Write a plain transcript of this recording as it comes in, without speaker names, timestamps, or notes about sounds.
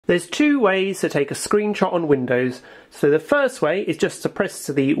There's two ways to take a screenshot on Windows. So the first way is just to press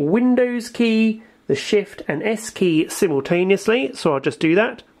the Windows key, the Shift and S key simultaneously. So I'll just do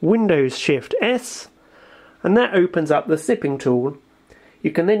that. Windows Shift S. And that opens up the snipping tool.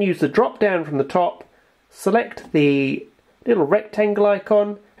 You can then use the drop down from the top, select the little rectangle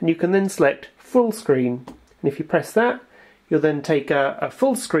icon, and you can then select full screen. And if you press that, you'll then take a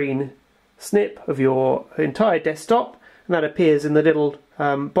full screen snip of your entire desktop, and that appears in the little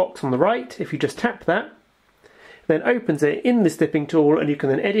box on the right. If you just tap that, then opens it in the snipping tool, and you can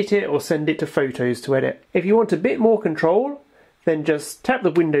then edit it or send it to Photos to edit. If you want a bit more control, then just tap the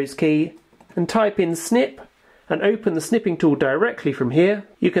Windows key and type in snip and open the snipping tool directly from here.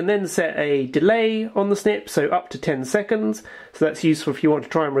 You can then set a delay on the snip, so up to 10 seconds. So that's useful if you want to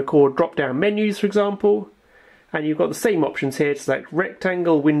try and record drop-down menus, for example. And you've got the same options here to select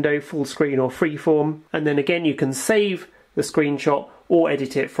rectangle, window, full screen or freeform. And then again you can save the screenshot or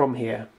edit it from here.